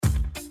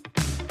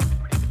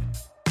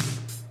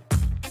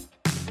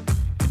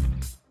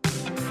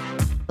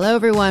Hello,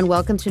 everyone.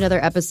 Welcome to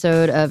another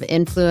episode of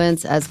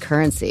Influence as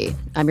Currency.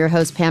 I'm your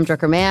host, Pam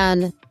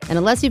Drucker-Mann. And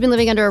unless you've been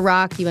living under a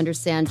rock, you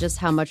understand just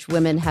how much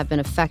women have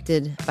been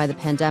affected by the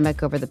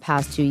pandemic over the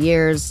past 2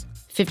 years.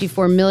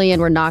 54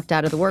 million were knocked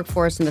out of the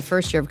workforce in the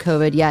first year of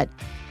COVID, yet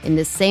in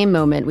this same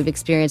moment, we've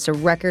experienced a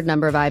record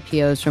number of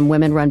IPOs from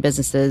women-run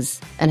businesses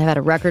and have had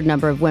a record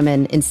number of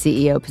women in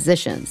CEO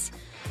positions.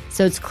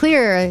 So it's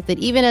clear that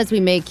even as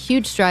we make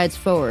huge strides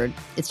forward,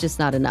 it's just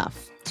not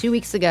enough. 2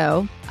 weeks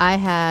ago, I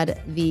had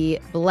the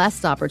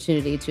blessed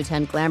opportunity to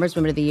attend Glamour's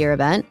Women of the Year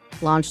event,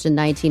 launched in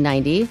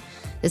 1990.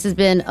 This has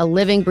been a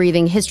living,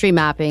 breathing history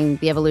mapping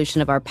the evolution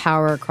of our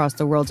power across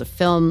the worlds of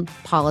film,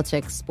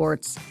 politics,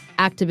 sports,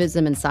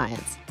 activism, and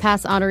science.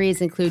 Past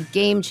honorees include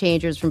game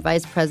changers from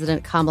Vice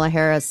President Kamala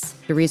Harris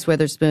to Reese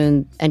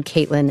Witherspoon and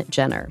Caitlyn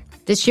Jenner.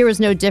 This year was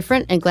no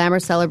different, and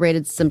Glamour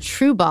celebrated some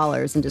true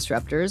ballers and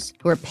disruptors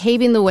who are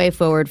paving the way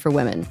forward for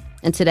women.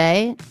 And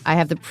today, I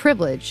have the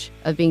privilege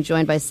of being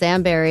joined by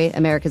Sam Berry,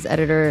 America's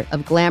editor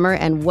of Glamour,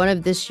 and one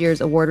of this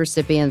year's award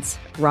recipients,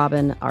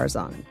 Robin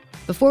Arzon.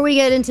 Before we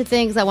get into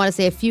things, I want to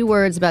say a few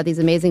words about these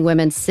amazing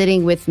women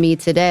sitting with me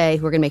today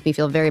who are going to make me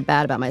feel very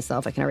bad about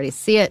myself. I can already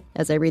see it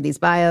as I read these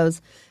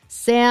bios.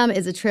 Sam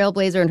is a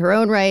trailblazer in her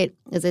own right.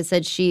 As I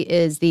said, she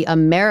is the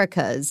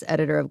America's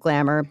editor of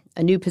Glamour,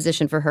 a new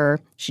position for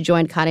her. She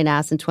joined Condé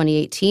Nast in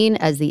 2018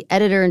 as the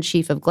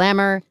editor-in-chief of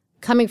Glamour,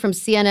 coming from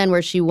CNN,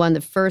 where she won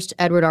the first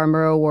Edward R.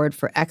 Murrow Award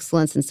for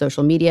Excellence in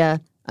Social Media.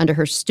 Under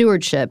her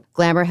stewardship,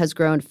 Glamour has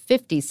grown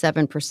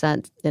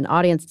 57% in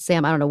audience.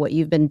 Sam, I don't know what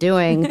you've been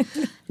doing.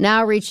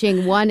 Now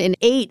reaching 1 in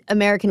 8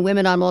 American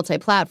women on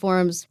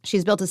multi-platforms.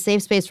 She's built a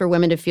safe space for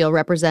women to feel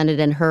represented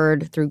and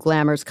heard through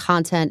Glamour's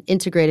content,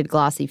 integrated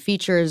glossy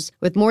features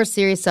with more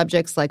serious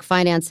subjects like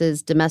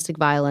finances, domestic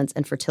violence,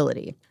 and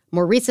fertility.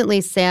 More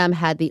recently, Sam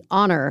had the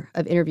honor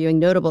of interviewing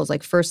notables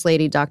like First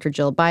Lady Dr.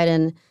 Jill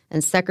Biden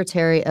and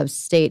Secretary of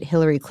State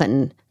Hillary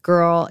Clinton.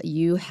 Girl,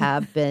 you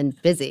have been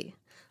busy.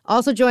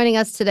 Also joining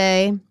us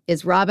today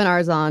is Robin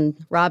Arzon.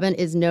 Robin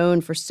is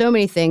known for so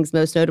many things,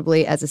 most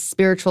notably as a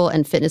spiritual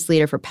and fitness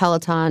leader for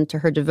Peloton to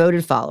her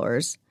devoted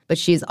followers. But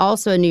she's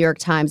also a New York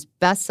Times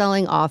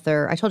bestselling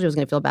author. I told you I was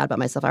going to feel bad about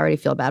myself. I already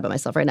feel bad about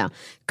myself right now.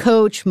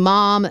 Coach,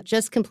 mom,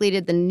 just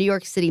completed the New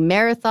York City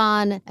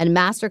Marathon, and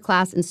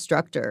masterclass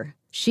instructor.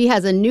 She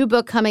has a new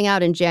book coming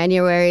out in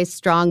January,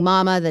 Strong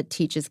Mama, that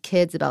teaches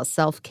kids about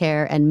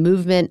self-care and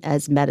movement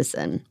as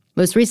medicine.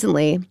 Most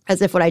recently,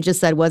 as if what I just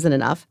said wasn't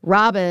enough,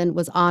 Robin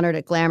was honored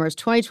at Glamour's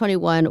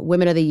 2021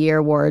 Women of the Year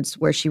Awards,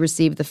 where she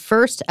received the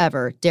first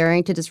ever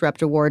Daring to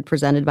Disrupt award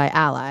presented by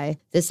Ally.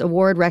 This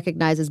award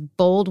recognizes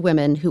bold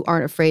women who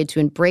aren't afraid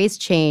to embrace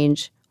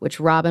change, which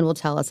Robin will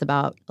tell us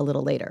about a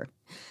little later.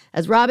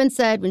 As Robin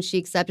said when she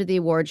accepted the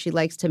award, she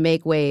likes to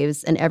make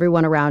waves, and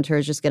everyone around her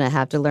is just going to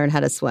have to learn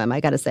how to swim. I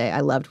got to say, I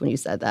loved when you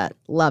said that.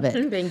 Love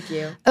it. Thank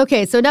you.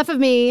 Okay, so enough of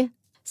me.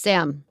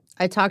 Sam,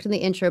 I talked in the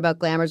intro about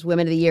Glamour's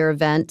Women of the Year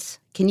event.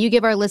 Can you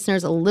give our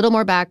listeners a little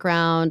more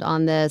background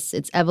on this,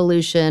 its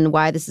evolution,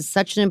 why this is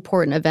such an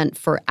important event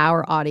for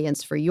our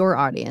audience, for your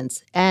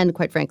audience, and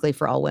quite frankly,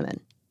 for all women?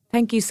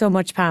 Thank you so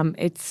much, Pam.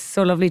 It's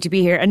so lovely to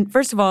be here. And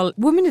first of all,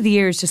 Women of the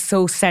Year is just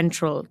so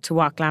central to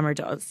what Glamour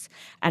does.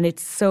 And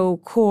it's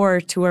so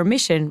core to our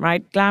mission,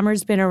 right?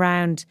 Glamour's been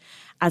around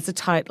as a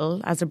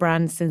title, as a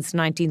brand since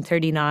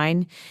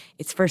 1939.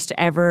 Its first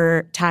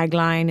ever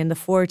tagline in the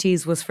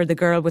 40s was for the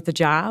girl with the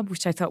job,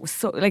 which I thought was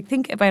so,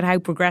 think about how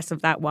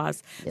progressive that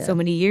was so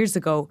many years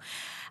ago.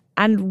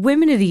 And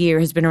Women of the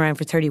Year has been around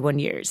for 31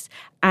 years.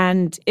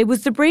 And it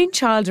was the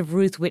brainchild of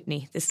Ruth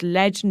Whitney, this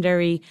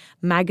legendary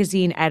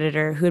magazine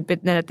editor who had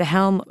been at the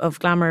helm of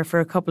Glamour for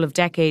a couple of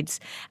decades.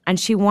 And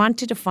she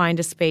wanted to find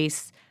a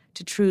space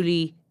to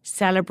truly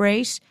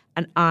celebrate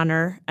and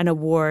honour and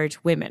award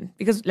women.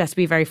 Because let's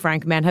be very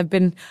frank, men have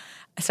been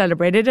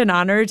celebrated and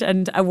honoured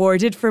and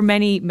awarded for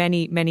many,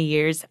 many, many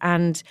years.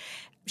 And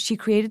she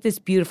created this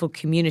beautiful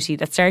community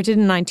that started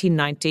in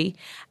 1990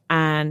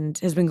 and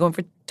has been going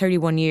for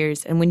 31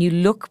 years. And when you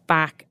look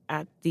back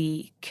at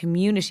the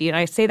community, and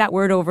I say that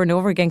word over and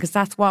over again because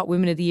that's what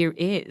Women of the Year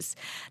is.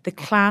 The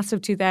class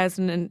of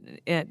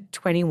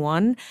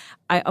 2021,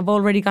 I've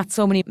already got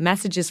so many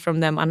messages from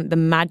them on the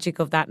magic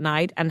of that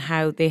night and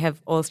how they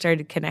have all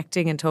started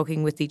connecting and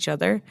talking with each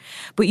other.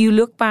 But you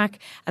look back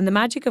and the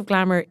magic of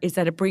Glamour is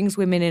that it brings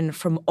women in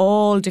from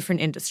all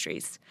different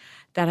industries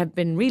that have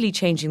been really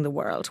changing the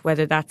world,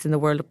 whether that's in the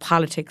world of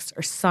politics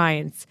or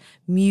science,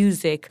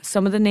 music.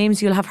 Some of the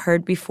names you'll have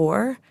heard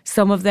before.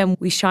 Some of them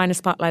we shine a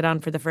spotlight on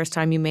for the first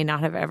time. You may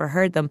not have ever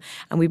heard them.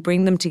 And we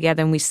bring them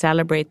together and we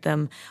celebrate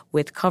them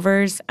with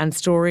covers and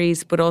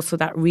stories, but also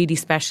that really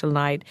special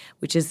night,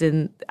 which is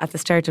at the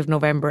start of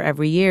November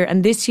every year.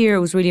 And this year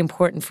it was really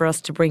important for us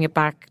to bring it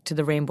back to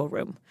the Rainbow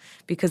Room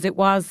because it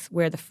was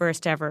where the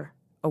first ever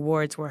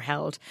awards were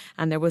held.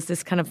 And there was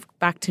this kind of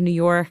back to New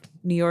York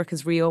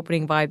is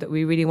reopening vibe that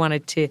we really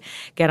wanted to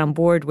get on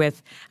board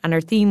with. And our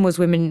theme was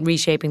women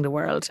reshaping the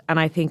world. And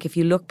I think if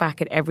you look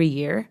back at every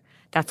year,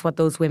 that's what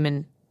those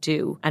women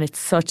do. And it's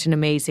such an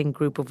amazing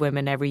group of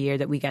women every year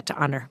that we get to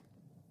honour.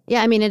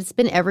 Yeah, I mean, it's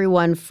been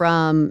everyone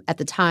from, at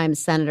the time,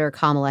 Senator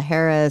Kamala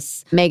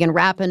Harris, Megan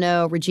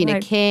Rapinoe, Regina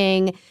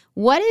King.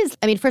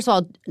 First of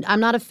all, I'm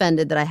not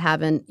offended that I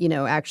haven't,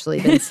 actually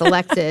been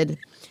selected.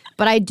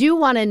 But I do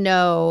want to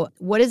know,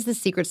 what is the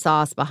secret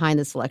sauce behind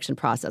the selection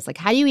process? Like,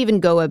 how do you even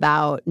go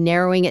about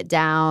narrowing it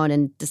down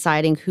and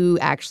deciding who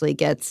actually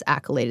gets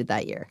accoladed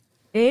that year?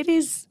 It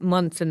is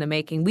months in the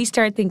making. We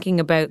start thinking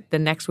about the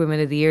next Women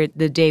of the Year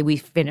the day we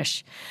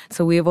finish.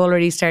 So we have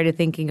already started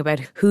thinking about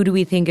who do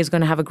we think is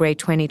going to have a great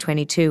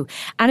 2022.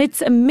 And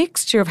it's a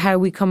mixture of how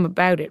we come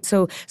about it.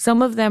 So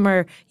some of them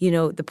are,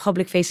 the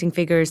public-facing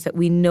figures that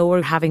we know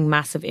are having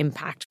massive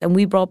impact. And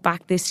we brought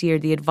back this year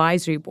the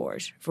advisory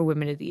board for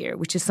Women of the Year,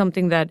 which is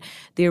something that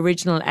the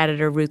original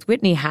editor, Ruth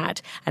Whitney,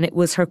 had. And it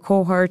was her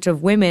cohort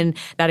of women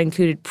that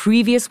included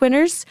previous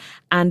winners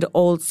and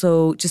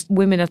also just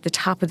women at the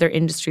top of their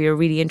industry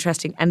are really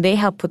interesting. And they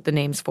help put the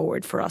names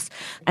forward for us.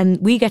 And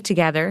we get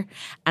together.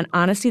 And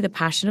honestly, the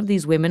passion of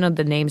these women on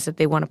the names that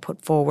they want to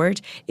put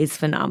forward is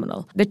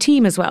phenomenal. The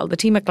team as well. The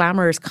team at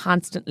Glamour is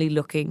constantly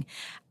looking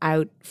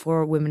out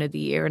for Women of the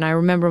Year. And I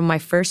remember my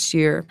first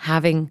year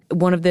having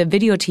one of the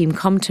video team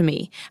come to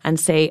me and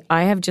say,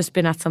 I have just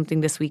been at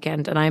something this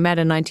weekend and I met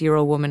a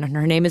 90-year-old woman and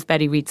her name is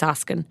Betty Reed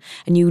Soskin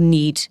and you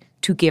need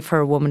to give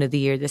her Woman of the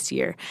Year this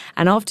year.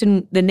 And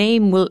often the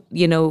name will,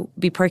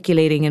 be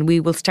percolating and we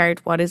will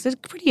start what is a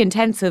pretty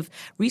intensive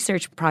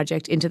research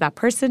project into that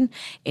person,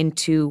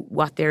 into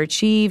what they're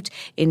achieved,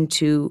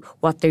 into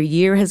what their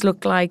year has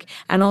looked like,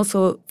 and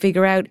also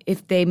figure out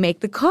if they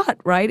make the cut,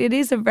 right? It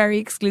is a very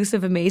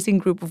exclusive, amazing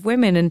group of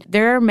women. And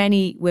there are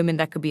many women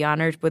that could be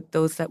honoured, but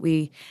those that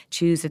we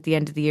choose at the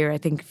end of the year, I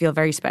think feel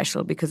very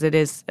special because it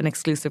is an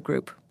exclusive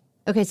group.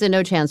 Okay, so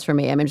no chance for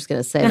me. I'm just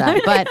going to say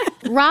that. But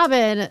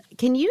Robin,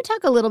 can you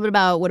talk a little bit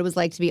about what it was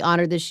like to be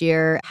honored this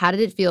year? How did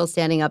it feel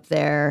standing up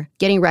there,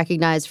 getting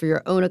recognized for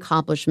your own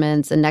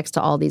accomplishments and next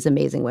to all these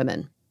amazing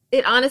women?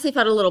 It honestly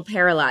felt a little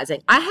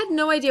paralyzing. I had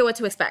no idea what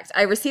to expect.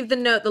 I received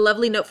the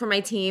lovely note from my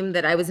team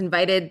that I was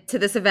invited to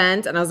this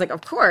event. And I was like,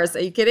 of course,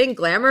 are you kidding?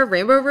 Glamour,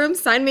 Rainbow Room,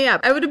 sign me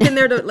up. I would have been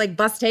there to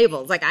bust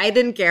tables. I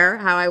didn't care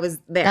how I was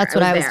there. That's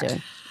what I was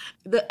doing.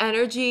 The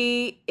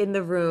energy in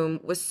the room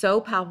was so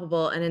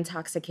palpable and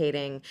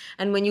intoxicating.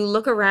 And when you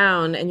look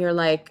around and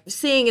you're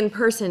seeing in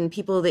person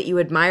people that you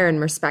admire and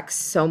respect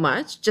so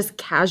much, just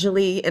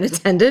casually in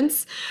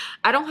attendance,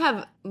 I don't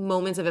have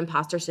moments of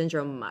imposter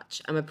syndrome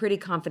much. I'm a pretty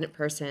confident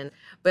person,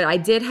 but I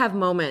did have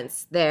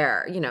moments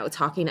there,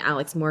 talking to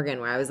Alex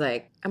Morgan where I was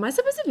like, am I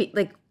supposed to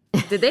be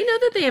did they know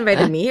that they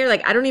invited me here?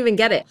 I don't even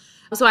get it.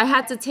 So I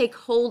had to take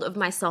hold of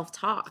my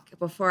self-talk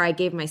before I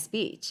gave my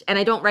speech. And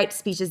I don't write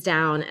speeches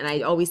down, and I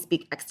always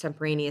speak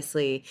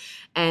extemporaneously.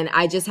 And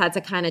I just had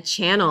to kind of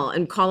channel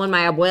and call on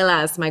my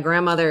abuelas, my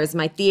grandmothers,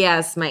 my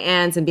tias, my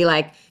aunts, and be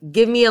like,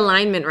 give me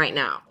alignment right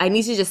now. I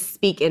need to just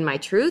speak in my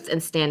truth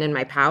and stand in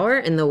my power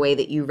in the way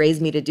that you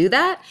raised me to do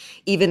that,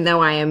 even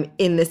though I am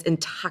in this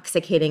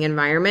intoxicating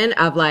environment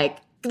of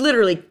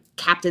literally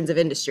captains of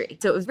industry.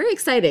 So it was very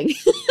exciting,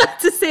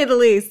 to say the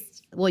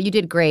least. Well, you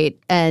did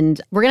great. And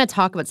we're going to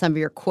talk about some of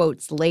your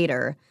quotes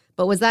later.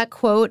 But was that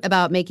quote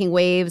about making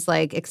waves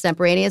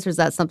extemporaneous, or is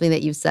that something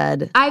that you've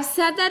said? I've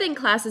said that in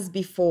classes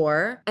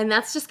before, and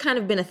that's just kind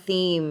of been a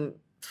theme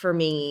for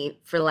me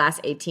for the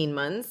last 18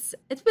 months.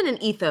 It's been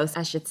an ethos,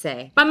 I should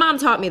say. My mom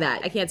taught me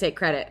that. I can't take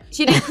credit.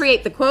 She didn't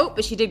create the quote,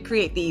 but she did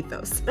create the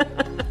ethos.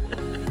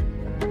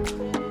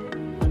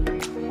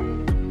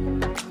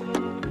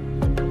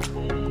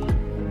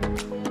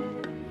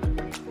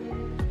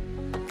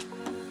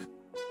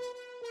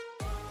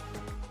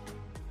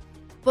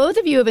 Both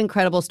of you have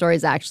incredible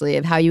stories, actually,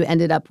 of how you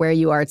ended up where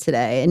you are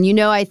today. And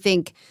I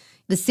think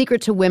the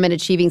secret to women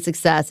achieving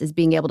success is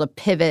being able to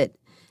pivot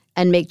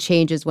and make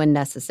changes when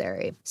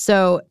necessary.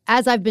 So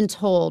as I've been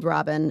told,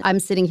 Robin,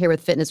 I'm sitting here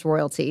with Fitness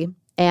Royalty,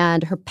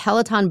 and her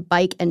Peloton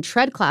bike and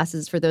tread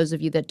classes, for those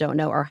of you that don't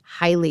know, are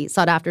highly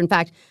sought after. In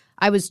fact,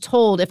 I was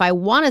told if I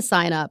want to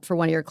sign up for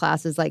one of your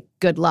classes,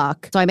 good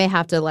luck. So I may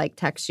have to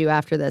text you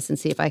after this and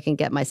see if I can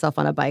get myself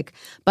on a bike.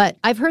 But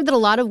I've heard that a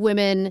lot of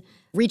women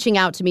reaching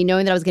out to me,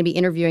 knowing that I was going to be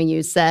interviewing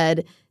you,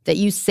 said that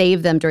you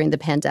saved them during the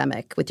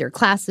pandemic with your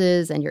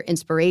classes and your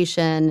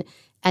inspiration,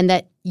 and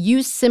that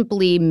you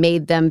simply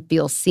made them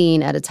feel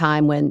seen at a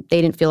time when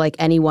they didn't feel like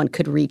anyone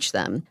could reach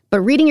them.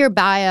 But reading your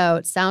bio,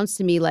 it sounds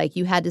to me like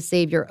you had to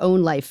save your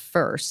own life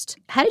first.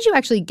 How did you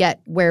actually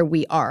get where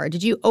we are?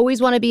 Did you always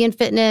want to be in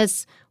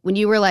fitness? When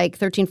you were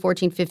 13,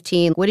 14,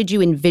 15, what did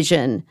you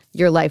envision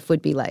your life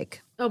would be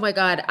like? Oh my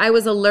God, I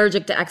was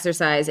allergic to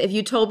exercise. If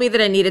you told me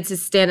that I needed to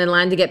stand in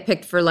line to get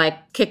picked for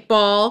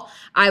kickball,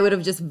 I would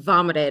have just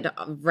vomited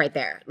right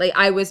there.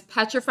 I was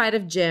petrified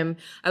of gym.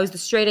 I was the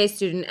straight A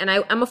student, and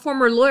I'm a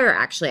former lawyer,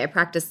 actually. I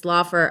practiced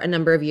law for a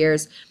number of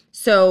years.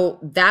 So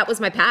that was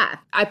my path.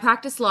 I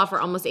practiced law for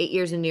almost 8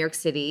 years in New York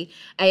City.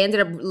 I ended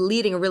up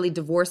leading a really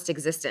divorced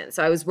existence.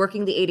 So I was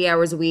working the 80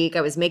 hours a week.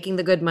 I was making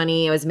the good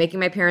money. I was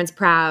making my parents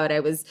proud. I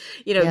was,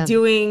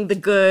 doing the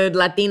good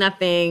Latina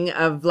thing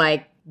of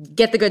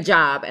get the good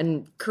job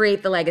and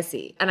create the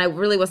legacy. And I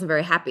really wasn't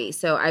very happy.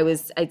 So I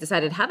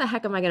decided, how the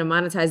heck am I going to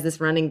monetize this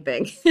running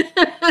thing?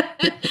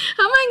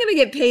 How am I going to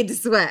get paid to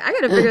sweat? I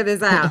got to figure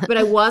this out. But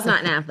I was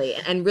not an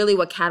athlete. And really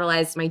what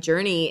catalyzed my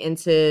journey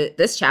into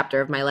this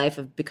chapter of my life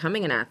of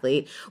becoming an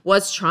athlete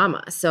was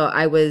trauma. So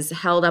I was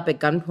held up at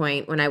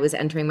gunpoint when I was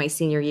entering my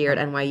senior year at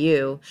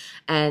NYU.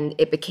 And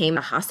it became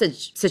a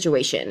hostage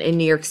situation in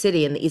New York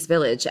City in the East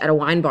Village at a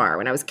wine bar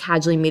when I was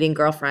casually meeting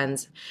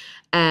girlfriends.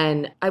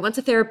 And I went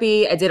to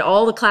therapy. I did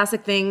all the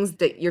classic things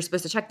that you're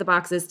supposed to check the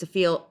boxes to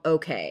feel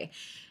okay.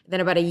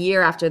 Then about a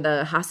year after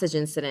the hostage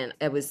incident,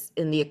 I was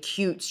in the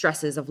acute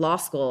stresses of law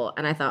school.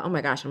 And I thought, oh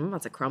my gosh, I'm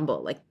about to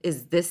crumble. Like,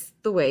 is this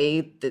the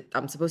way that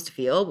I'm supposed to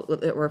feel?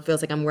 Or it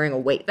feels like I'm wearing a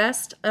weight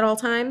vest at all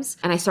times?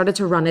 And I started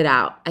to run it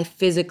out. I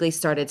physically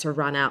started to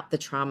run out the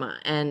trauma.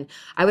 And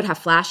I would have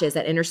flashes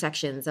at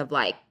intersections of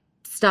like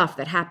stuff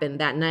that happened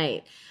that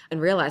night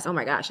and realize, oh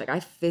my gosh, like I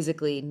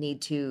physically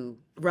need to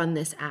run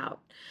this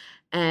out.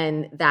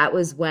 And that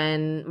was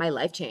when my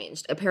life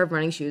changed. A pair of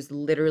running shoes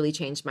literally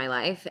changed my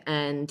life.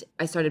 And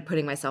I started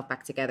putting myself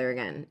back together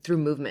again through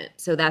movement.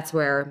 So that's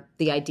where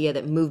the idea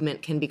that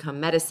movement can become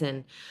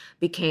medicine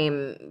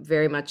became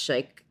very much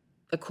like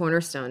a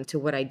cornerstone to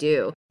what I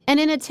do. And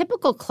in a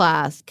typical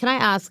class, can I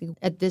ask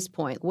at this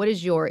point, what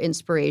is your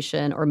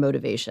inspiration or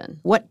motivation?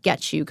 What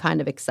gets you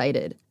kind of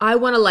excited? I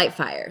want to light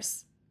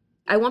fires.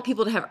 I want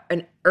people to have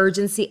an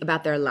urgency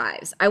about their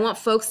lives. I want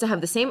folks to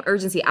have the same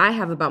urgency I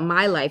have about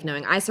my life,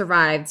 knowing I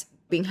survived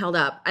being held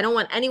up. I don't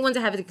want anyone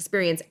to have to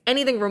experience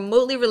anything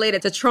remotely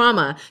related to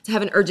trauma to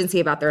have an urgency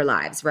about their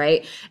lives,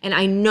 right? And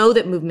I know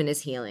that movement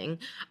is healing.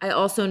 I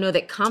also know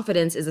that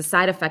confidence is a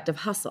side effect of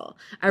hustle.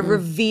 I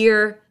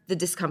revere the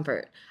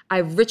discomfort.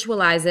 I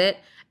ritualize it.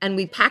 And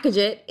we package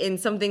it in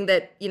something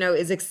that, you know,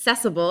 is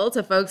accessible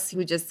to folks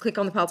who just click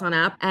on the Peloton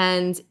app.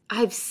 And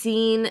I've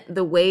seen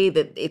the way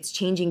that it's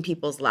changing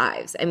people's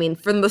lives. I mean,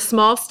 from the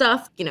small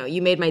stuff, you know,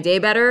 you made my day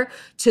better,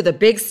 to the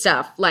big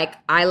stuff, like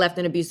I left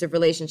an abusive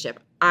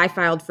relationship. I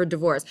filed for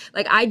divorce.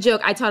 Like I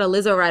joke, I taught a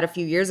Lizzo ride a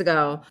few years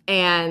ago.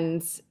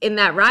 And in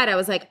that ride, I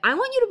was like, I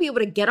want you to be able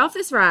to get off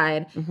this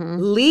ride,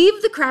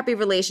 leave the crappy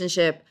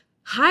relationship,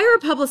 hire a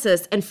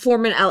publicist, and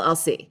form an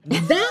LLC.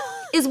 That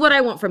is what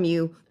I want from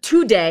you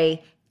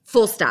today.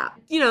 Full stop.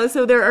 You know,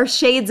 so there are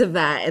shades of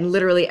that in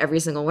literally every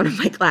single one of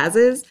my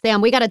classes.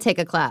 Sam, we got to take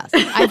a class.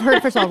 I've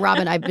heard, first of all,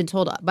 Robin, I've been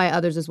told by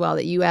others as well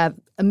that you have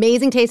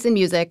amazing taste in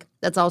music.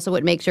 That's also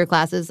what makes your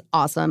classes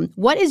awesome.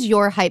 What is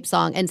your hype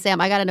song? And Sam,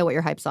 I got to know what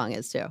your hype song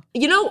is too.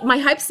 You know, my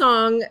hype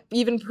song,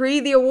 even pre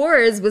the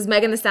awards, was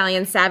Megan Thee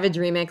Stallion's Savage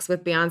remix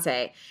with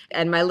Beyonce.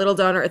 And my little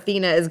daughter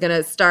Athena is going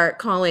to start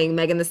calling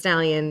Megan Thee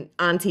Stallion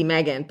Auntie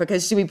Megan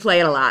because we play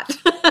it a lot.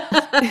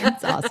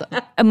 That's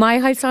awesome. My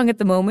hype song at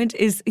the moment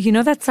is, you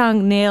know that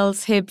song,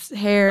 Nails, Hips,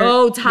 Hair?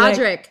 Oh,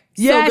 Todrick.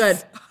 Yes.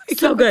 So good.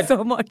 So good.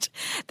 So much.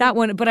 That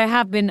one. But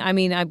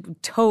I've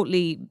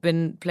totally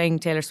been playing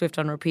Taylor Swift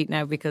on repeat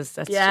now because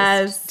that's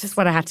just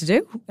what I had to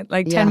do.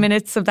 Like 10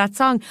 minutes of that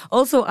song.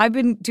 Also, I've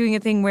been doing a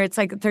thing where it's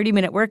like a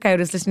 30-minute workout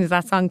is listening to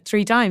that song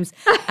 3 times.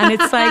 And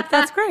it's like,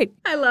 that's great.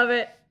 I love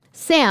it.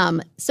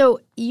 Sam,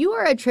 so you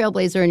are a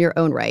trailblazer in your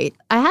own right.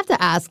 I have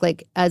to ask,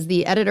 like, as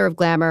the editor of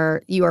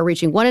Glamour, you are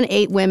reaching 1 in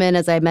 8 women,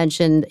 as I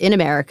mentioned, in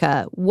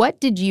America.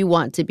 What did you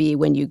want to be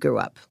when you grew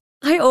up?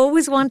 I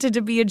always wanted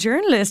to be a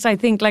journalist. I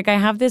think, like, I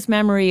have this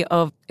memory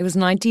of, it was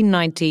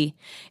 1990,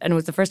 and it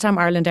was the first time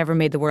Ireland ever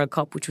made the World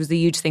Cup, which was a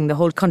huge thing. The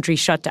whole country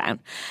shut down.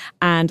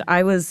 And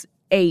I was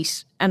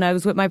 8, and I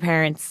was with my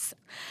parents.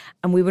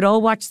 And we would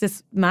all watch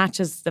this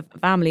match as the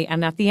family.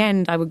 And at the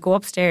end, I would go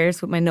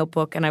upstairs with my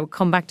notebook and I would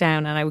come back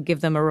down and I would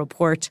give them a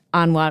report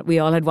on what we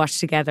all had watched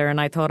together. And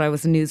I thought I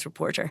was a news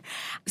reporter.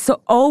 So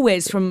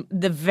always from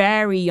the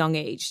very young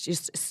age,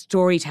 just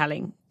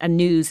storytelling and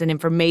news and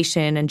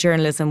information and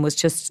journalism was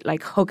just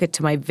like hook it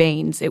to my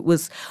veins. It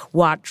was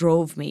what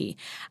drove me.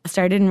 I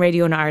started in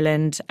radio in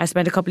Ireland. I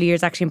spent a couple of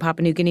years actually in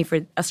Papua New Guinea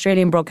for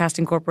Australian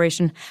Broadcasting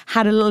Corporation.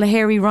 Had a little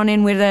hairy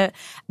run-in with a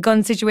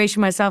gun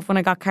situation myself when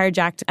I got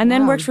carjacked. And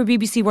then worked for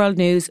BBC World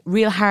News,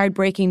 real hard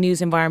breaking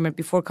news environment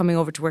before coming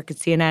over to work at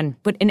CNN.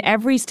 But in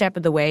every step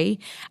of the way,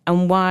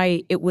 and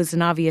why it was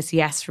an obvious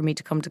yes for me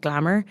to come to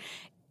Glamour,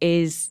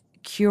 is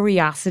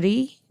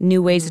curiosity,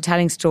 new ways of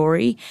telling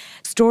story.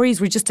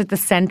 Stories were just at the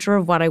center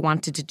of what I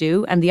wanted to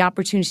do, and the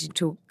opportunity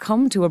to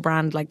come to a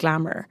brand like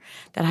Glamour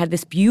that had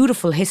this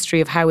beautiful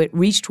history of how it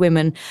reached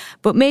women,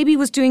 but maybe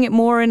was doing it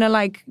more in a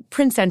like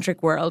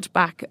print-centric world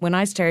back when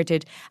I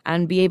started,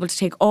 and be able to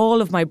take all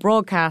of my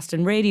broadcast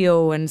and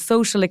radio and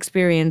social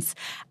experience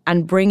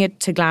and bring it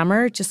to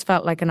Glamour just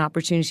felt like an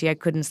opportunity I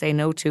couldn't say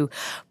no to.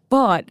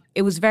 But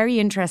it was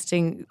very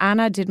interesting.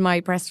 Anna did my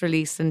press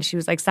release and she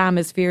was like, Sam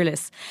is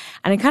fearless.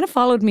 And it kind of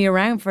followed me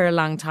around for a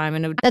long time.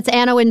 And That's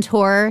Anna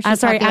Wintour.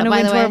 Anna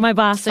Wintour, my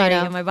boss. Sorry,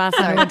 my boss,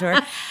 Anna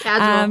Wintour.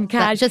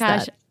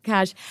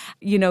 Cash.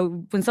 You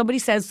know, when somebody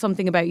says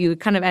something about you, it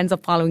kind of ends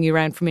up following you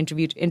around from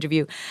interview to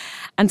interview.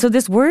 And so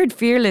this word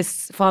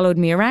fearless followed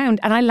me around.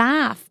 And I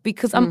laugh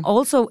because I'm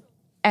also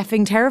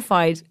effing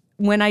terrified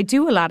when I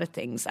do a lot of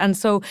things. And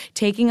so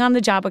taking on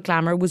the job at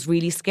Glamour was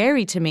really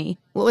scary to me.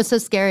 What was so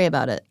scary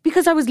about it?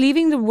 Because I was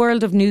leaving the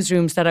world of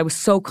newsrooms that I was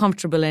so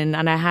comfortable in,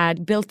 and I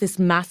had built this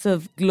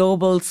massive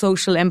global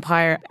social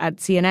empire at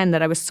CNN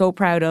that I was so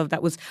proud of,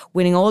 that was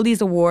winning all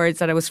these awards,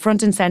 that I was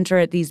front and center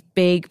at these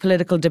big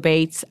political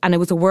debates, and it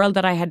was a world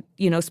that I had,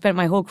 spent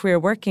my whole career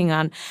working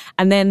on.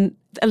 And then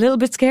a little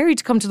bit scary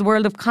to come to the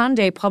world of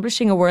Condé,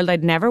 publishing a world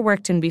I'd never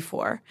worked in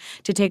before,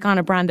 to take on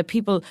a brand that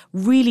people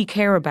really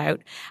care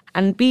about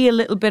and be a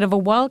little bit of a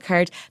wild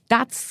card.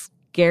 That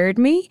scared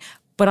me.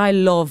 But I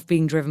love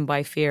being driven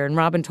by fear. And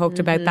Robin talked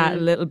about that a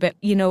little bit.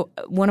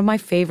 One of my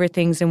favorite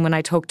things, and when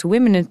I talk to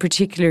women, in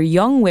particular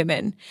young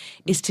women,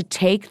 is to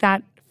take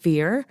that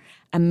fear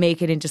and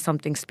make it into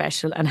something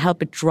special and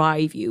help it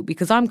drive you.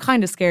 Because I'm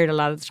kind of scared a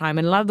lot of the time.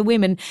 And a lot of the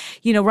women,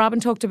 Robin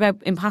talked about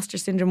imposter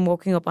syndrome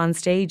walking up on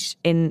stage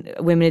in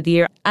Women of the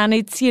Year. And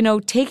it's,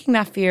 taking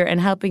that fear and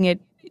helping it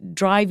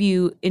drive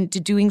you into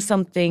doing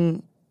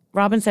something,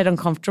 Robin said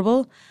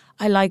uncomfortable.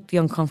 I like the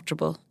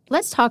uncomfortable.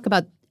 Let's talk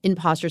about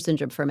imposter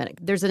syndrome for a minute.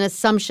 There's an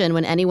assumption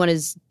when anyone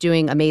is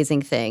doing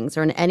amazing things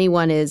or when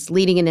anyone is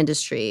leading an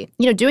industry,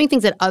 doing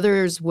things that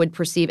others would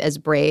perceive as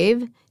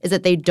brave, is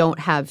that they don't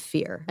have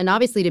fear. And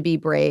obviously to be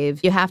brave,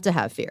 you have to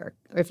have fear.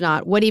 Or if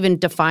not, what even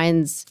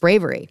defines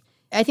bravery?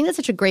 I think that's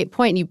such a great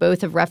point, and you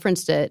both have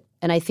referenced it.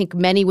 And I think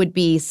many would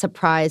be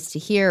surprised to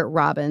hear,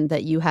 Robin,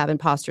 that you have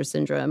imposter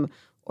syndrome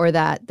or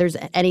that there's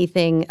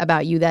anything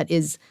about you that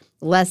is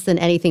less than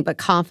anything but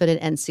confident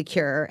and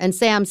secure. And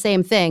Sam,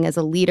 same thing, as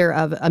a leader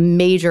of a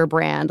major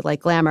brand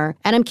like Glamour.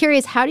 And I'm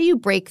curious, how do you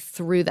break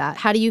through that?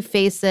 How do you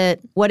face it?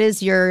 What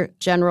is your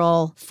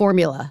general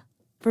formula?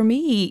 For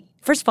me,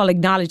 first of all,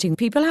 acknowledging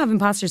people have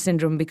imposter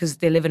syndrome because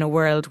they live in a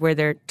world where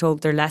they're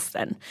told they're less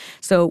than.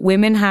 So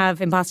women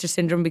have imposter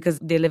syndrome because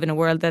they live in a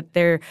world that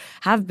they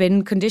have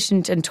been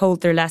conditioned and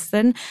told they're less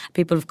than.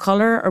 People of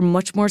colour are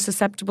much more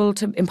susceptible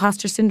to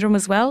imposter syndrome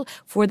as well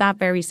for that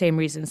very same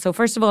reason. So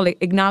first of all,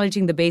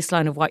 acknowledging the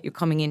baseline of what you're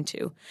coming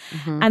into.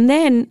 Mm-hmm. And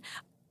then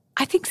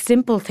I think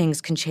simple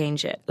things can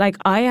change it. Like,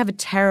 I have a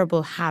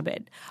terrible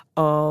habit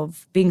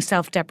of being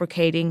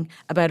self-deprecating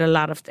about a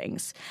lot of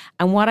things.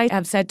 And what I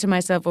have said to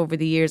myself over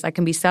the years, I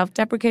can be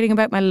self-deprecating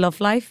about my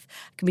love life.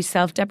 I can be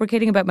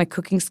self-deprecating about my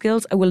cooking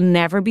skills. I will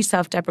never be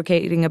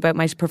self-deprecating about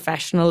my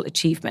professional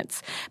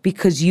achievements,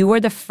 because you are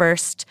the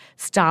first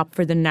stop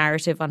for the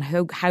narrative on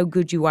how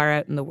good you are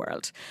out in the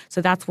world. So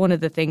that's one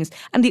of the things.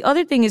 And the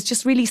other thing is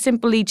just really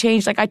simply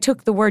change. Like, I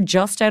took the word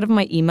just out of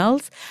my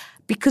emails,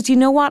 because you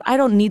know what? I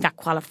don't need that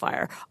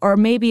qualifier. Or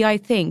maybe I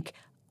think,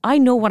 I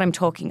know what I'm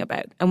talking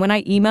about. And when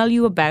I email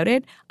you about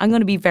it, I'm going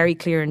to be very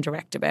clear and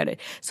direct about it.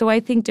 So I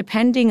think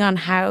depending on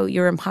how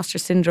your imposter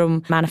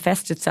syndrome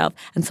manifests itself,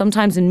 and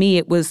sometimes in me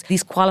it was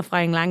these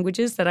qualifying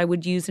languages that I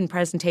would use in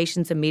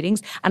presentations and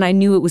meetings, and I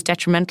knew it was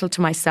detrimental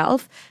to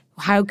myself.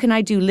 How can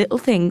I do little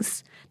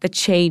things that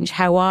change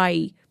how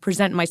I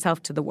present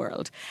myself to the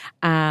world?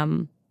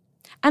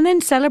 And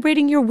then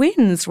celebrating your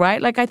wins, right?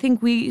 Like, I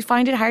think we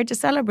find it hard to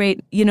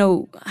celebrate.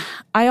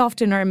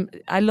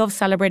 I love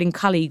celebrating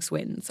colleagues'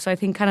 wins. So I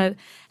think kind of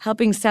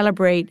helping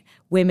celebrate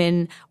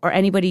women or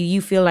anybody you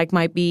feel like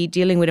might be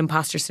dealing with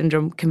imposter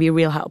syndrome can be a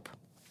real help.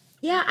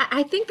 Yeah,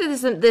 I think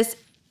that this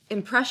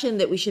impression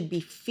that we should be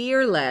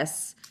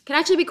fearless can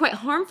actually be quite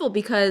harmful,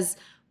 because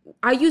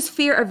I use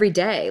fear every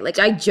day. Like,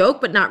 I joke,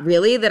 but not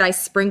really, that I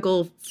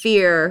sprinkle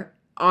fear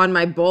on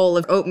my bowl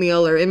of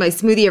oatmeal or in my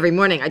smoothie every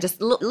morning. I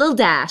just little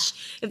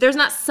dash. If there's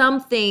not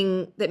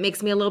something that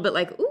makes me a little bit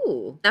like,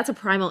 ooh, that's a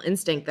primal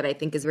instinct that I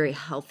think is very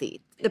healthy.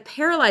 The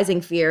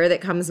paralyzing fear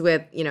that comes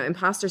with,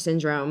 imposter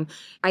syndrome,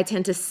 I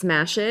tend to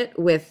smash it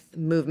with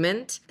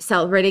movement,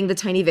 celebrating the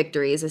tiny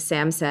victories, as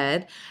Sam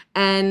said.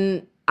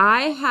 And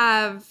I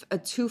have a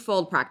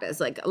twofold practice,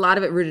 like a lot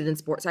of it rooted in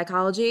sports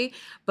psychology,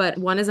 but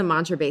one is a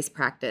mantra-based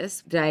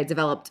practice that I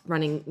developed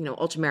running,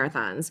 ultra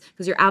marathons,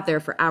 because you're out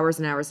there for hours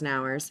and hours and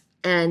hours,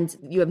 and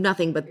you have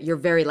nothing but your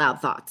very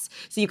loud thoughts.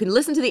 So you can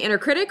listen to the inner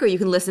critic or you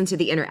can listen to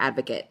the inner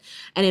advocate.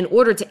 And in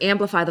order to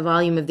amplify the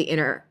volume of the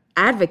inner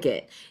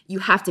advocate, you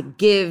have to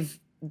give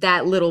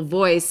that little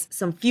voice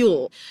some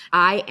fuel.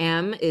 I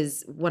am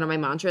is one of my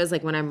mantras.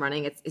 Like, when I'm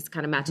running, it's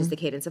kind of matches the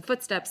cadence of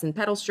footsteps and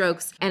pedal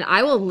strokes. And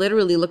I will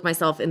literally look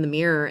myself in the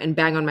mirror and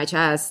bang on my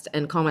chest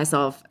and call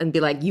myself and be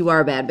like, you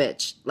are a bad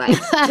bitch, like,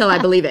 till I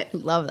believe it.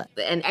 Love that.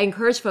 And I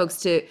encourage folks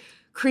to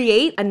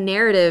create a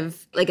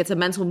narrative, like it's a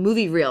mental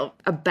movie reel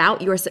about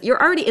yourself.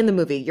 You're already in the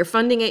movie. You're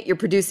funding it. You're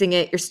producing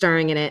it. You're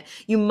starring in it.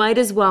 You might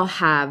as well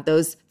have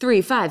those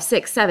 3, 5,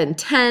 6, 7,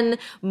 10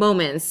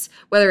 moments,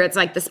 whether it's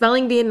like the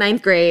spelling bee in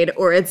 9th grade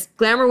or it's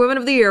Glamour Women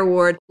of the Year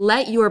award.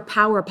 Let your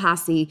power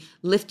posse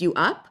lift you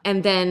up,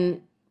 and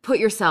then put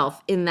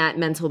yourself in that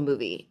mental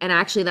movie. And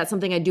actually, that's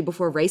something I do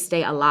before race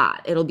day a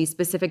lot. It'll be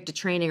specific to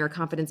training or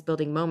confidence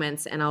building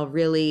moments, and I'll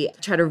really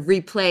try to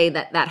replay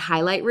that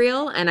highlight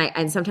reel.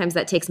 And sometimes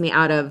that takes me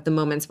out of the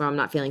moments where I'm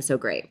not feeling so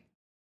great.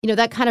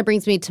 That kind of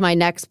brings me to my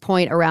next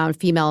point around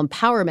female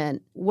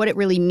empowerment, what it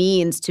really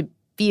means to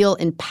feel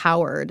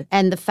empowered,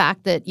 and the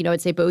fact that,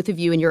 I'd say both of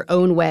you in your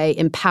own way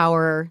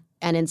empower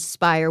and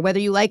inspire, whether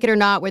you like it or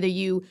not, whether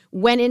you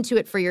went into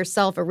it for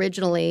yourself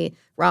originally,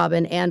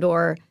 Robin, and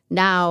or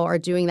now are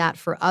doing that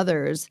for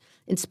others,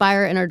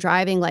 inspire and are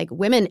driving like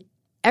women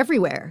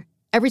everywhere,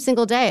 every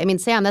single day. I mean,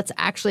 Sam, that's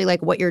actually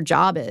like what your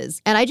job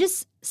is. And I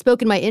just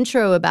spoke in my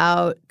intro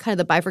about kind of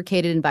the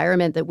bifurcated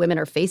environment that women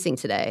are facing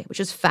today,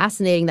 which is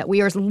fascinating that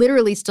we are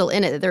literally still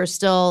in it. There are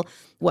still,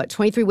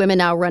 23 women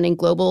now running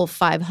Global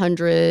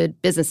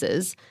 500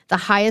 businesses, the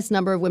highest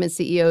number of women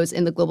CEOs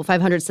in the Global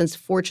 500 since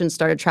Fortune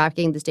started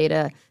tracking this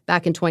data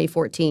back in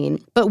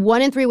 2014. But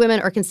 1 in 3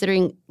 women are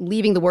considering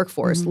leaving the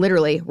workforce,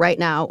 literally right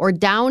now, or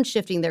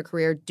downshifting their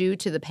career due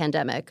to the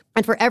pandemic.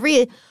 And for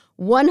every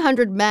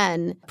 100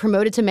 men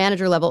promoted to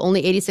manager level,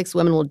 only 86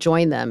 women will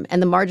join them.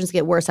 And the margins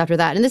get worse after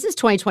that. And this is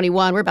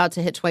 2021. We're about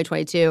to hit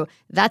 2022.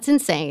 That's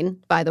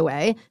insane, by the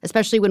way,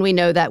 especially when we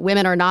know that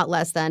women are not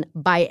less than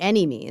by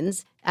any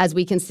means, as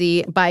we can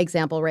see by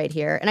example right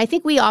here. And I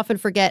think we often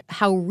forget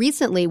how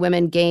recently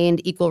women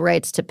gained equal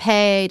rights to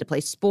pay, to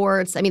play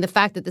sports. I mean, the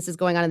fact that this is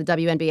going on in the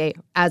WNBA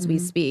as we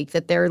speak,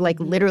 that they're like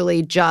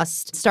literally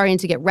just starting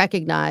to get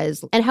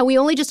recognized, and how we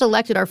only just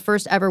elected our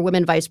first ever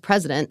women vice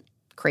president.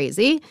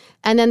 Crazy.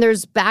 And then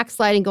there's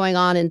backsliding going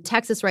on in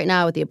Texas right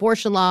now with the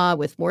abortion law,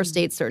 with more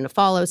states certain to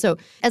follow. So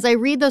as I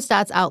read those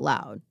stats out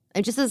loud,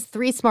 and just as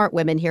 3 smart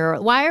women here,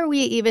 why are we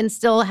even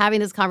still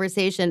having this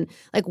conversation?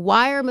 Like,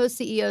 why are most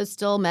CEOs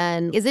still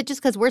men? Is it just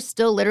because we're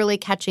still literally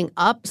catching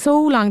up? So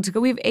long to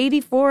go. We have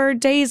 84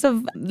 days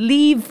of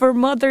leave for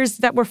mothers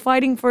that we're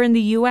fighting for in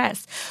the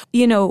US.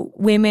 You know,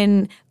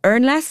 women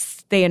earn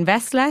less, they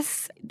invest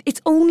less.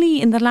 It's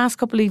only in the last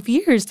couple of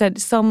years that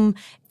some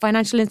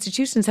financial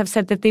institutions have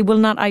said that they will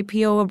not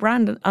IPO a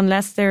brand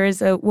unless there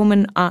is a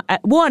woman,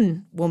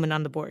 one woman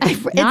on the board.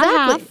 Exactly. Not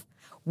half.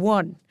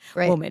 One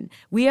woman.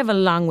 We have a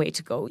long way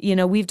to go. You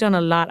know, we've done a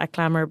lot at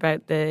Glamour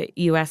about the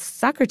US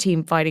soccer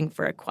team fighting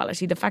for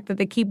equality. The fact that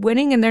they keep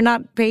winning and they're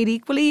not paid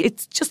equally,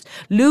 it's just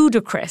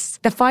ludicrous.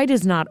 The fight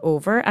is not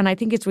over. And I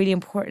think it's really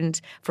important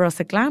for us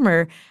at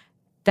Glamour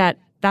that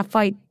that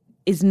fight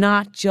is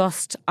not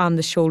just on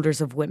the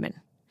shoulders of women.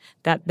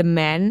 That the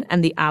men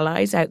and the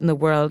allies out in the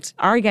world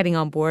are getting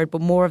on board,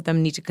 but more of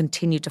them need to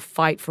continue to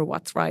fight for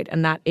what's right.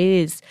 And that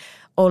is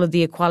all of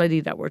the equality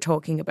that we're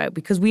talking about,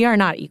 because we are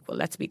not equal,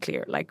 let's be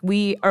clear. Like,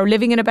 we are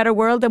living in a better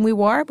world than we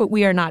were, but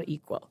we are not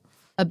equal.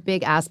 A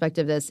big aspect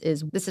of this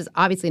is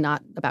obviously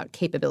not about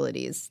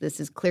capabilities. This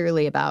is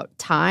clearly about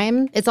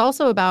time. It's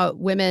also about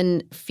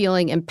women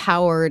feeling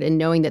empowered and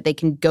knowing that they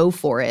can go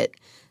for it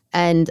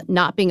and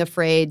not being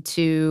afraid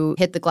to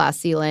hit the glass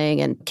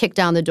ceiling and kick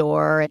down the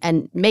door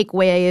and make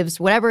waves,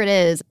 whatever it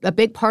is. A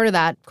big part of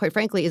that, quite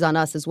frankly, is on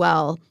us as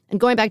well.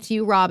 And going back to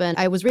you, Robin,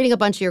 I was reading a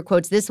bunch of your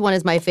quotes. This one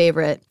is my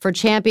favorite. For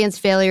champions,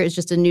 failure is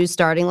just a new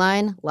starting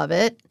line. Love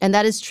it. And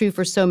that is true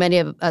for so many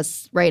of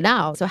us right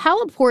now. So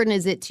how important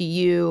is it to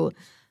you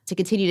to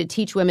continue to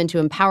teach women to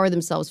empower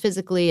themselves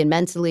physically and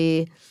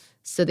mentally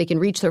so they can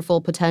reach their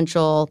full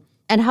potential?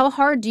 And how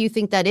hard do you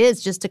think that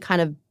is just to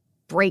kind of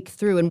break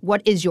through, and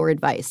what is your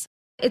advice?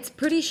 It's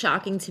pretty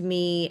shocking to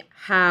me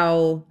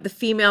how the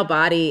female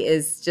body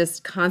is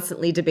just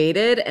constantly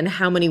debated and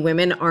how many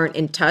women aren't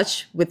in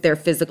touch with their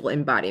physical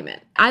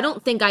embodiment. I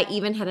don't think I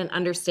even had an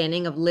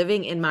understanding of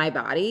living in my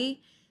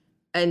body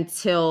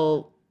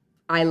until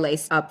I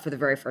laced up for the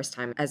very first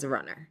time as a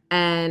runner.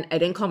 And I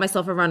didn't call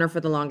myself a runner for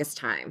the longest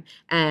time.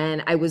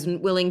 And I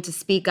wasn't willing to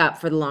speak up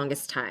for the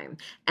longest time.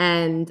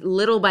 And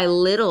little by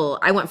little,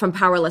 I went from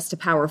powerless to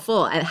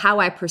powerful at how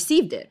I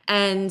perceived it.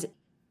 And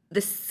the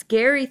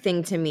scary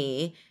thing to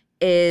me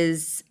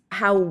is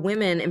how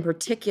women in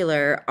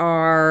particular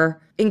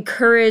are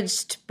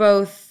encouraged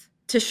both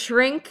to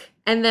shrink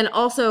and then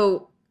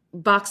also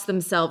box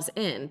themselves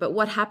in. But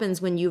what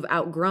happens when you've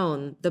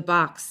outgrown the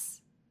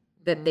box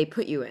that they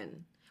put you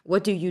in?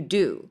 What do you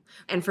do?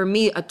 And for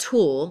me, a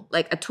tool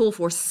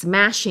for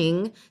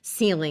smashing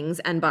ceilings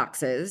and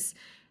boxes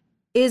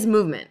is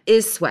movement,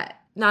 is sweat.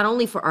 Not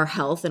only for our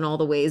health and all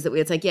the ways that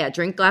it's like, yeah,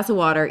 drink a glass of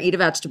water, eat a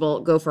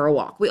vegetable, go for a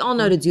walk. We all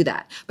know to do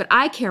that. But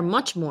I care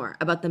much more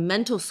about the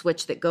mental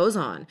switch that goes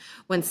on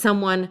when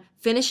someone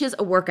finishes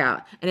a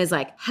workout and is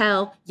like,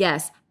 hell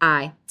yes,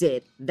 I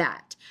did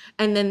that.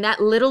 And then that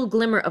little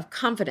glimmer of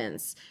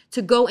confidence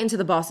to go into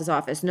the boss's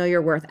office, know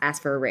your worth,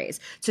 ask for a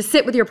raise, to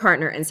sit with your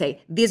partner and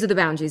say, these are the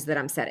boundaries that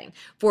I'm setting.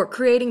 For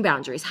creating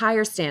boundaries,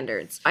 higher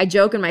standards. I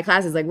joke in my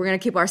classes, like, we're going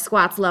to keep our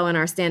squats low and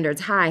our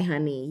standards high,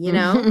 honey, you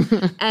know?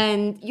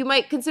 And you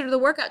might consider the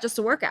workout just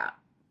a workout.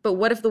 But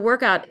what if the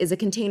workout is a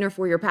container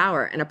for your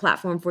power and a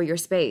platform for your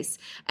space?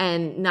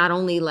 And not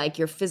only like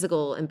your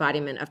physical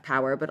embodiment of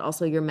power, but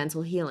also your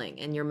mental healing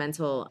and your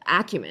mental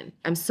acumen.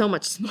 I'm so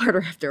much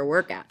smarter after a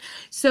workout.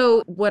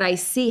 So what I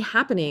see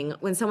happening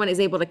when someone is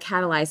able to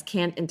catalyze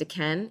can't into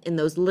can in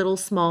those little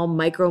small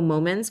micro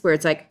moments where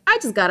it's like, I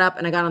just got up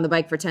and I got on the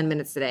bike for 10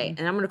 minutes today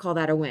and I'm going to call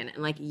that a win.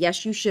 And like,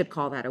 yes, you should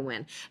call that a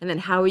win. And then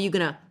how are you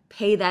going to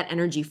pay that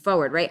energy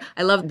forward, right?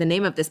 I love the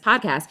name of this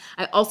podcast.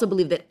 I also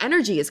believe that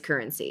energy is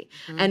currency.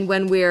 And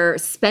when we're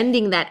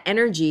spending that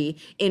energy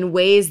in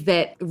ways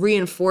that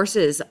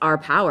reinforces our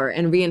power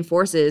and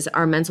reinforces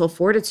our mental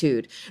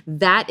fortitude,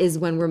 that is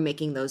when we're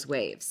making those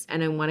waves.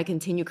 And I want to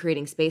continue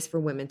creating space for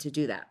women to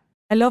do that.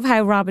 I love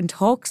how Robin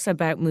talks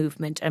about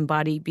movement and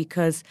body,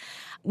 because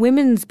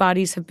women's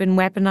bodies have been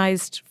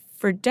weaponized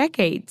for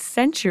decades,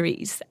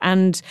 centuries.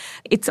 And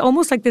it's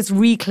almost like this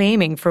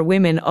reclaiming for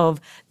women of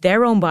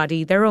their own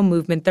body, their own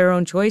movement, their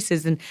own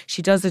choices. And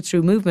she does it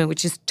through movement,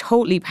 which is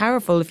totally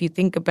powerful if you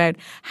think about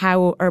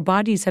how our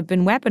bodies have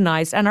been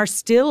weaponized and are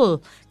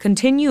still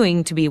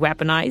continuing to be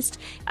weaponized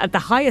at the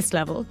highest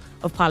level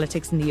of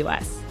politics in the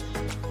US.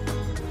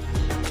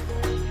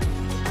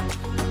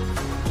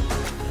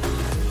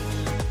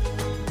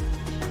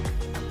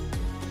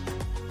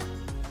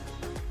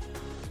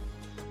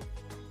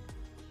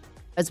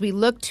 As we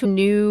look to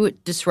new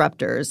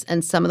disruptors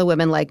and some of the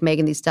women like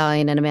Megan Thee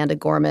Stallion and Amanda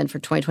Gorman for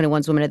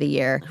 2021's Women of the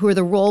Year, who are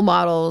the role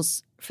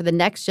models for the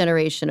next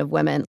generation of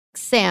women,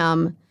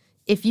 Sam,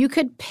 if you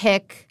could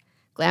pick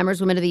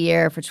Glamour's Women of the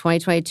Year for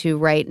 2022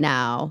 right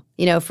now,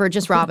 for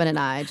just Robin and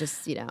I,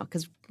 just,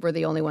 because we're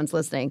the only ones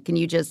listening, can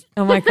you just...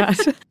 Oh my gosh.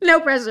 No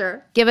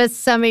pressure. Give us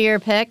some of your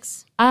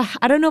picks?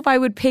 I don't know if I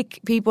would pick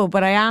people,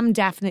 but I am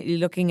definitely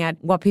looking at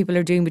what people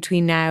are doing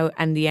between now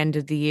and the end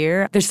of the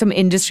year. There's some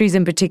industries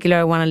in particular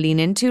I want to lean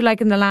into.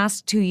 Like in the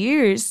last 2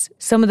 years,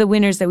 some of the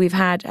winners that we've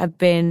had have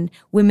been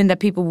women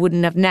that people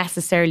wouldn't have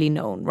necessarily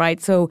known,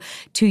 right? So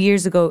 2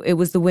 years ago, it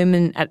was the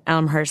women at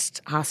Elmhurst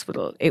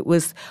Hospital. It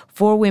was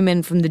 4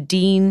 women from the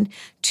dean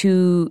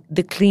to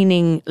the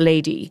cleaning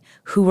lady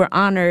who were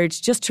honoured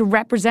just to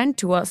represent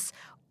to us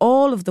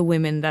all of the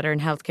women that are in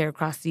healthcare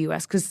across the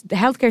US, because the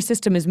healthcare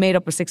system is made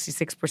up of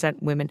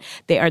 66% women.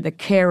 They are the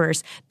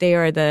carers, they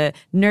are the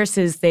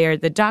nurses, they are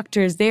the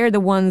doctors, they are the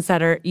ones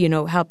that are,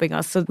 helping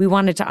us. So we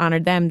wanted to honor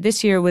them.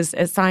 This year was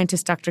a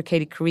scientist, Dr.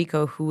 Katie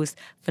Carrico, who was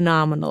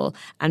phenomenal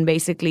and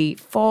basically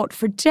fought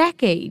for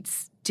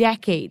decades,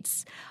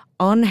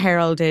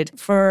 unheralded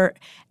for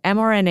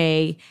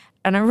mRNA.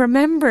 And I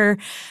remember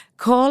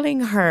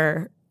calling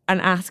her and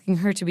asking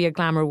her to be a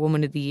Glamour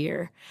Woman of the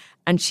Year.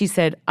 And she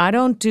said, I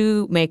don't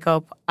do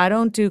makeup. I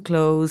don't do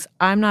clothes.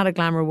 I'm not a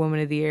Glamour Woman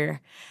of the Year.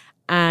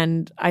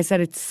 And I said,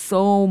 it's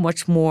so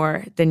much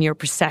more than your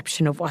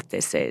perception of what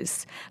this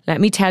is. Let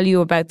me tell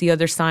you about the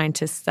other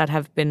scientists that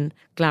have been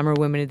Glamour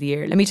Women of the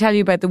Year. Let me tell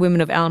you about the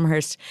women of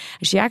Elmhurst.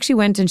 She actually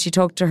went and she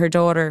talked to her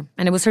daughter,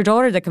 and it was her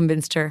daughter that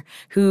convinced her,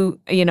 who,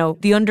 the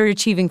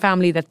underachieving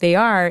family that they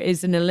are,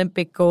 is an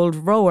Olympic gold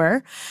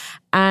rower.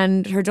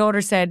 And her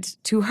daughter said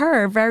to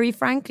her, very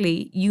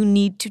frankly, you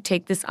need to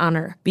take this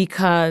honor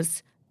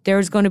because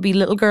there's going to be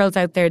little girls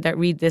out there that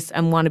read this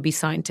and want to be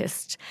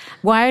scientists.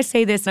 Why I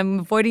say this,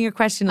 I'm avoiding your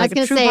question like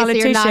a true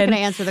politician. So you're not going to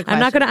answer the question. I'm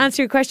not going to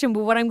answer your question,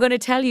 but what I'm going to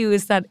tell you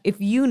is that if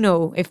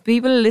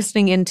people are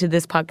listening into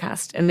this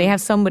podcast and they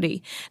have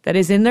somebody that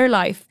is in their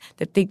life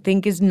that they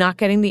think is not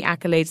getting the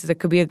accolades that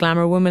could be a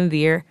Glamour Woman of the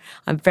Year,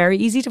 I'm very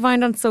easy to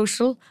find on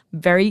social,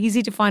 very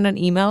easy to find on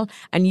email,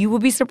 and you will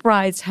be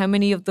surprised how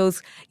many of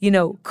those,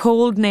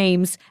 cold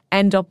names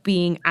end up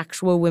being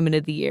actual Women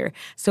of the Year.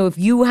 So if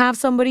you have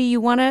somebody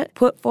you want to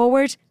put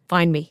forward,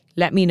 find me.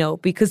 Let me know,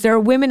 because there are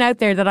women out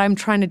there that I'm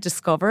trying to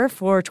discover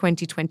for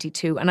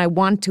 2022 and I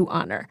want to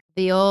honor.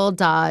 The old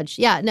dodge.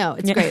 Yeah, no,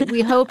 it's great.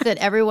 We hope that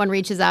everyone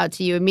reaches out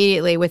to you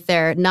immediately with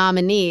their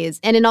nominees.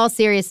 And in all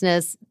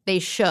seriousness, they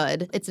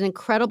should. It's an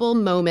incredible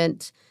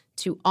moment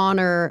to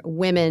honor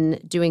women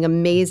doing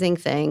amazing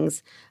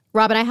things.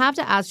 Robin, I have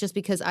to ask, just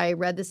because I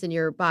read this in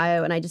your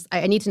bio and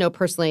I need to know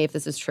personally if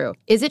this is true.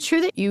 Is it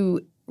true that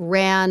you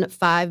ran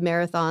 5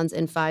 marathons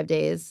in 5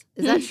 days?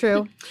 Is that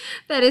true?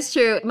 That is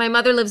true. My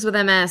mother lives with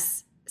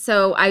MS.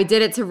 So I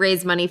did it to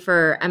raise money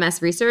for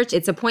MS research.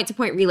 It's a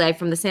point-to-point relay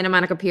from the Santa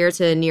Monica Pier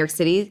to New York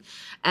City.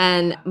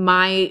 And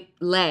my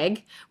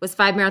leg was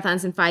 5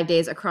 marathons in 5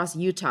 days across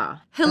Utah.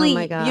 Hilly,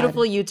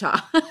 beautiful Utah.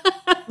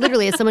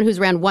 Literally, as someone who's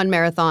ran 1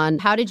 marathon,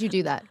 how did you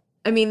do that?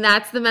 I mean,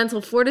 that's the mental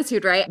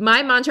fortitude, right?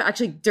 My mantra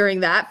actually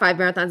during that 5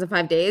 marathons in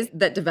 5 days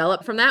that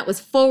developed from that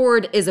was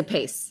forward is a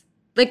pace.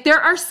 Like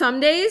there are some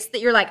days that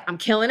you're like, I'm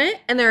killing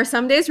it. And there are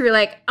some days where you're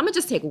like, I'm gonna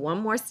just take one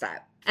more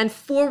step. And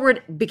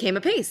forward became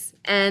a pace.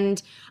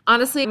 And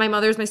honestly, my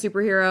mother's my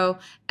superhero.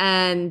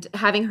 And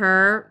having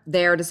her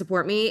there to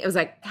support me, it was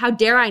like, how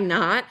dare I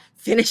not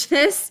finish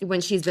this when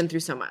she's been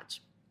through so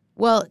much?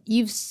 Well,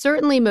 you've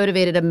certainly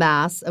motivated a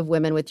mass of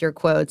women with your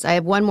quotes. I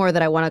have one more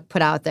that I want to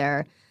put out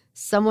there.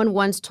 Someone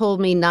once told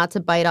me not to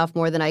bite off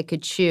more than I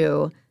could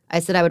chew. I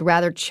said I would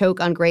rather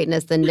choke on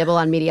greatness than nibble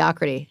on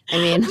mediocrity. I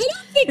mean,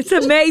 it's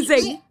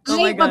amazing.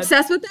 I'm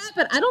obsessed with that,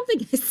 but I don't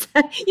think it's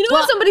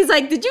when somebody's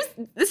like, this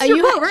is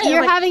your quote, right?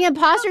 You're having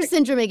imposter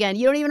syndrome again.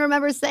 You don't even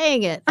remember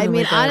saying it. I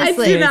mean,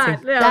 honestly,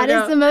 that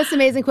is the most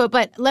amazing quote.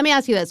 But let me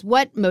ask you this.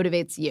 What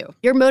motivates you?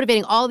 You're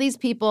motivating all these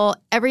people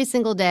every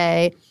single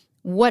day.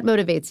 What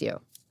motivates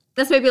you?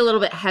 This might be a little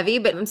bit heavy,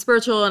 but I'm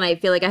spiritual and I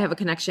feel like I have a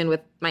connection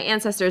with my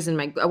ancestors and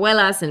my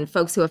abuelas and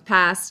folks who have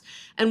passed.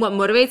 And what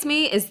motivates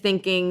me is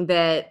thinking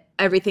that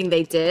everything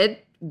they did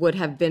would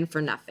have been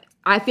for nothing.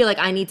 I feel like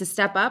I need to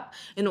step up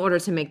in order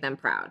to make them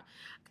proud.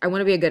 I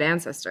want to be a good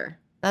ancestor.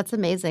 That's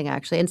amazing,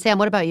 actually. And Sam,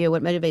 what about you?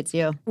 What motivates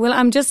you? Well,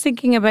 I'm just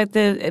thinking about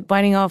the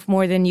biting off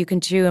more than you can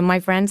chew. And my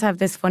friends have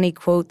this funny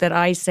quote that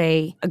I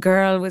say.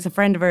 A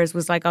friend of hers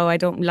was like, oh, I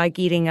don't like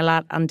eating a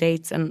lot on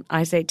dates. And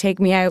I say,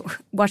 take me out,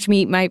 watch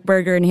me eat my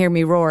burger and hear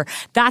me roar.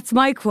 That's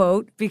my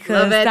quote,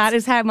 because that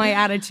is how my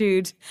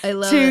attitude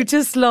to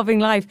just loving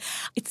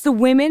life. It's the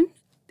women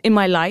in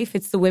my life.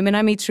 It's the women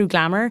I meet through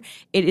Glamour.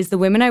 It is the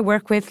women I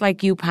work with,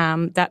 like you,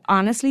 Pam, that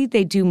honestly,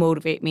 they do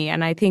motivate me.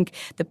 And I think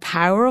the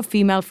power of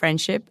female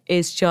friendship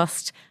is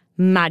just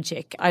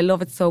magic. I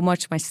love it so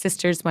much. My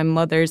sisters, my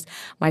mothers,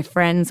 my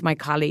friends, my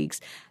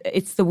colleagues.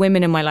 It's the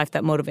women in my life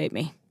that motivate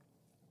me.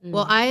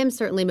 Well, I am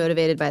certainly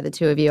motivated by the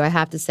two of you. I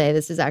have to say,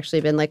 this has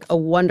actually been like a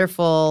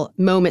wonderful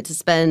moment to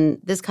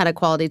spend this kind of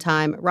quality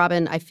time.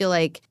 Robin, I feel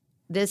like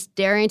this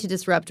Daring to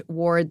Disrupt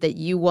award that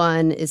you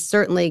won is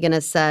certainly going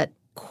to set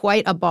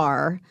quite a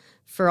bar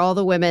for all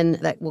the women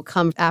that will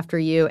come after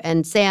you.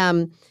 And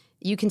Sam,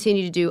 you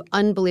continue to do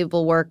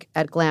unbelievable work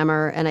at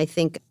Glamour. And I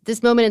think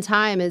this moment in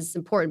time is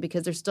important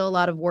because there's still a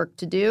lot of work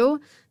to do.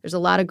 There's a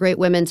lot of great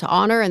women to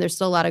honor, and there's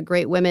still a lot of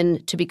great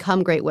women to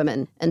become great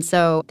women. And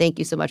so thank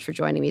you so much for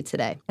joining me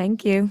today.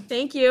 Thank you.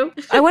 Thank you.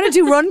 I want to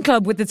do Run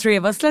Club with the three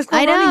of us. Let's go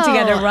running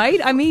together,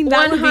 right? I mean,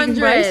 that would be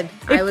great.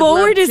 If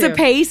forward is a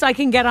pace, I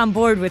can get on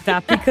board with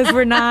that because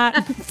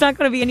it's not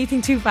going to be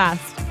anything too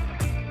fast.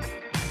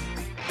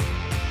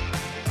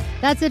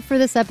 That's it for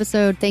this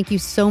episode. Thank you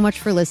so much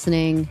for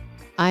listening.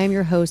 I am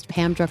your host,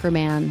 Pam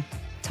Drucker-Mann.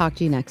 Talk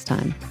to you next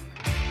time.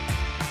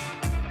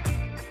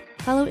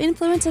 Follow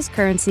Influence as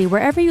Currency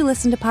wherever you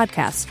listen to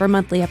podcasts for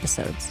monthly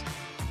episodes.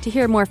 To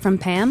hear more from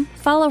Pam,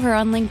 follow her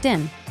on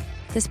LinkedIn.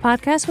 This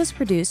podcast was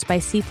produced by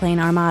Seaplane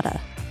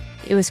Armada.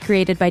 It was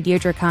created by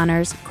Deirdre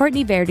Connors,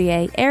 Courtney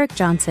Verdier, Eric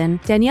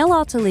Johnson, Danielle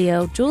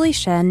Altalio, Julie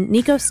Shen,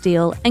 Nico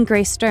Steele, and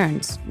Grace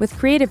Stearns, with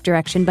creative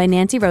direction by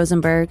Nancy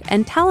Rosenberg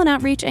and talent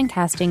outreach and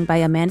casting by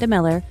Amanda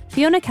Miller,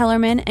 Fiona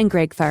Kellerman, and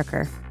Greg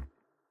Tharker.